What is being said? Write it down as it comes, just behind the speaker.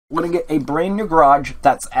We're gonna get a brand new garage.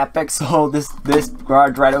 That's epic. So this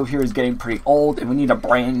garage right over here is getting pretty old, and we need a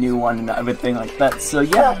brand new one and everything like that. So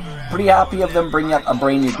yeah, pretty happy of them bringing out a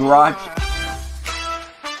brand new garage.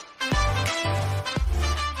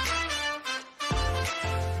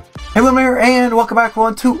 Hello there, and welcome back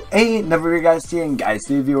everyone to another video, guys. And guys,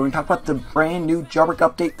 today we're going to talk about the brand new Jailbreak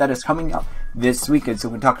update that is coming out this weekend. So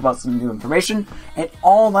we're going to talk about some new information and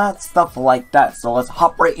all that stuff like that. So let's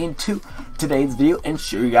hop right into today's video and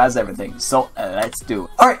show you guys everything. So let's do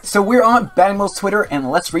it. Alright, so we're on Banimo's Twitter and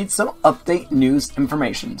let's read some update news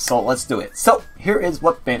information. So let's do it. So here is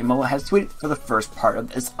what Banimo has tweeted for the first part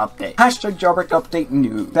of this update. Hashtag Jailbreak update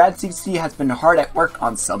news. Bad CC has been hard at work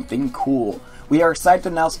on something cool. We are excited to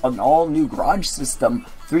announce an all-new garage system,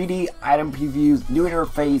 3D item previews, new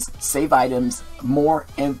interface, save items, more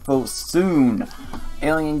info soon.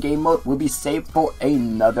 Alien game mode will be saved for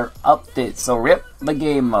another update. So rip the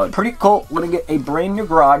game mode. Pretty cool. We're gonna get a brand new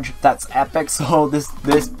garage. That's epic. So this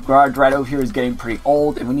garage right over here is getting pretty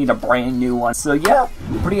old, and we need a brand new one. So yeah,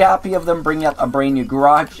 pretty happy of them bringing out a brand new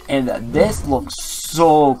garage, and this looks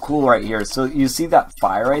so cool right here. So you see that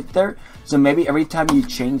fire right there? So maybe every time you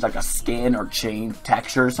change like a skin or change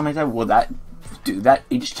texture or something like that, will that do that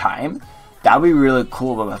each time? That would be really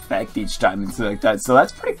cool of an effect each time and stuff like that. So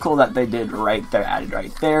that's pretty cool that they did right there, added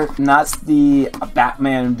right there. And that's the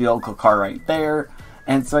Batman vehicle car right there.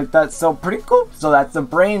 And so like that, so pretty cool. So that's a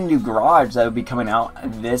brand new garage that will be coming out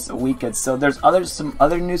this weekend. So there's some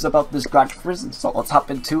other news about this garage prison. So let's hop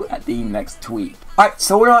into at the next tweet. Alright,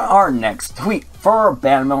 so we're on our next tweet for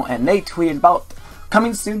Banimo, and they tweeted about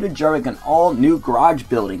coming soon to Jailbreak, an all-new garage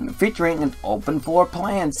building featuring an open floor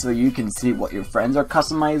plan so you can see what your friends are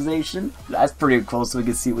customization. That's pretty cool, so we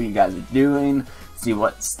can see what you guys are doing, see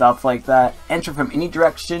what stuff like that. Enter from any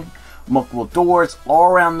direction, multiple doors all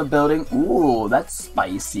around the building. Ooh, that's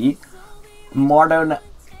spicy. Modern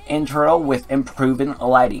intro with improving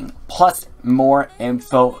lighting, plus more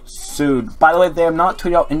info soon. By the way, they have not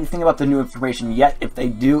tweeted out anything about the new information yet. If they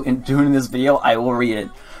do during this video, I will read it.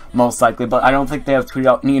 Most likely, but I don't think they have tweeted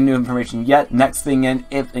out any new information yet. Next thing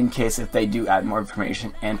in case if they do add more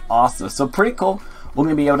information. And also, so pretty cool. We're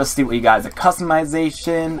gonna be able to see what you guys are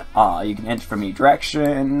customization. You can enter from any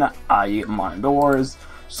direction. You get modern doors.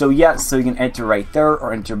 So yeah, so you can enter right there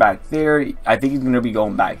or enter back there. I think you're gonna be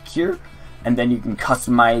going back here, and then you can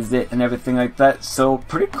customize it and everything like that. So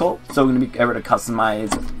pretty cool. So we're gonna be able to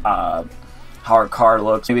customize how our car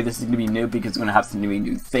looks. Maybe this is going to be new because we're going to have some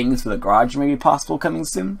new things for the garage maybe possible coming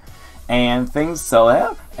soon and things. So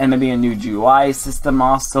yeah, and maybe a new GUI system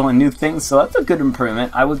also and new things. So that's a good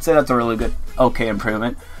improvement. I would say that's a really good, okay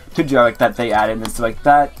improvement to Jailbreak that they added and stuff like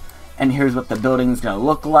that. And here's what the building is going to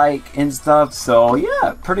look like and stuff. So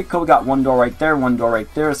yeah, pretty cool. We got one door right there, one door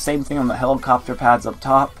right there. Same thing on the helicopter pads up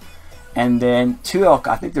top. And then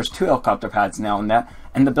I think there's two helicopter pads now in that.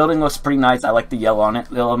 And the building looks pretty nice. I like the yellow on it.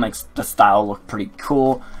 The yellow makes the style look pretty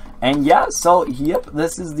cool. And yeah, so yep,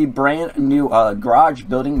 this is the brand new garage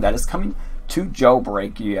building that is coming to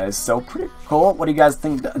Jailbreak, you guys. So pretty cool. What do you guys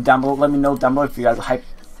think down below? Let me know down below if you guys are hyped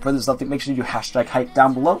for this update. Make sure you do hashtag hype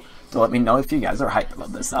down below to let me know if you guys are hyped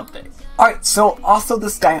about this update. Alright, so also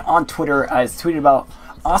this guy on Twitter has tweeted about,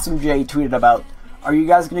 Awesome J tweeted about, are you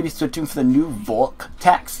guys going to be switching for the new Volk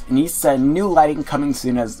text? And he said, new lighting coming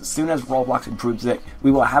soon as Roblox improves it.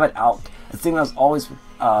 We will have it out. The thing was always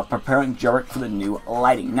preparing Jailbreak for the new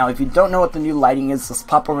lighting. Now, if you don't know what the new lighting is, let's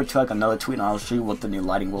pop over to like another tweet and I'll show you what the new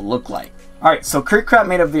lighting will look like. Alright, so Crap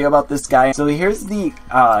made a video about this guy. So here's the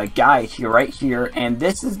guy here, right here, and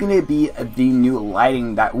this is going to be the new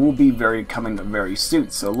lighting that will be coming very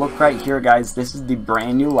soon. So look right here, guys. This is the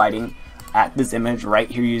brand new lighting. At this image right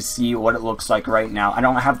here, you see what it looks like right now. I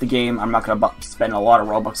don't have the game. I'm not going to spend a lot of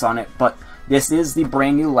Robux on it, but this is the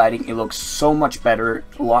brand new lighting. It looks so much better,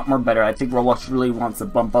 a lot more better. I think Roblox really wants to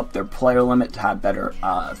bump up their player limit to have better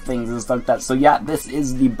things and stuff like that. So yeah, this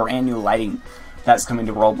is the brand new lighting that's coming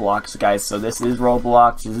to Roblox, guys. So this is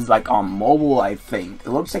Roblox. This is like on mobile, I think.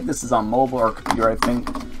 It looks like this is on mobile or computer, I think,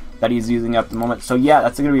 that he's using at the moment. So yeah,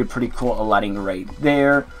 that's going to be a pretty cool lighting right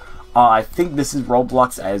there. I think this is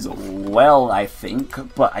Roblox as well, I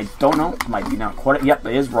think, but I don't know. Might be not quite. Yep,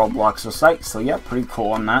 it is Roblox's site, so yeah, pretty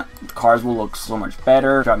cool on that. The cars will look so much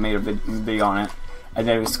better. I made a video on it. And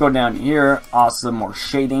then we just go down here, awesome, more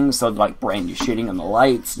shading, so like brand new shading on the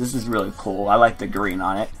lights. This is really cool. I like the green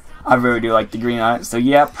on it. I really do like the green on it. So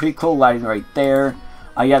yeah, pretty cool lighting right there.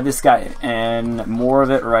 Yeah, this guy, and more of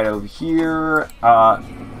it right over here.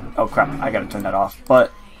 Oh crap, I gotta turn that off.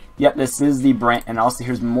 But yeah, this is the brand, and also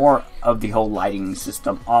here's more of the whole lighting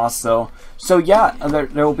system also. So yeah,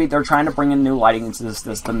 they're trying to bring in new lighting into the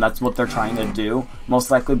system. That's what they're trying to do,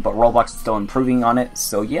 most likely, but Roblox is still improving on it.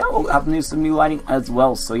 So yeah, we'll have some new lighting as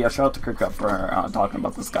well. So yeah, shout out to Kirk for talking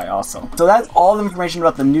about this guy also. So that's all the information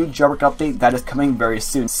about the new Jailbreak update that is coming very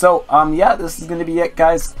soon. So yeah, this is going to be it,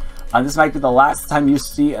 guys. This might be the last time you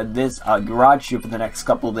see this garage shoot for the next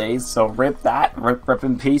couple of days. So rip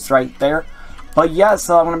in peace right there. But yeah,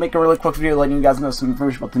 so I'm going to make a really quick video letting you guys know some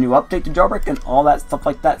information about the new update to Jailbreak and all that stuff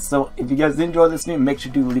like that. So if you guys enjoy this video, make sure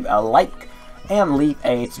to leave a like and leave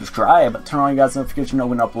a subscribe. Turn on your guys' notification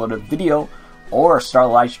when I upload a video or start a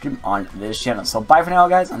live stream on this channel. So bye for now,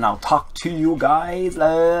 guys, and I'll talk to you guys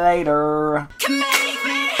later.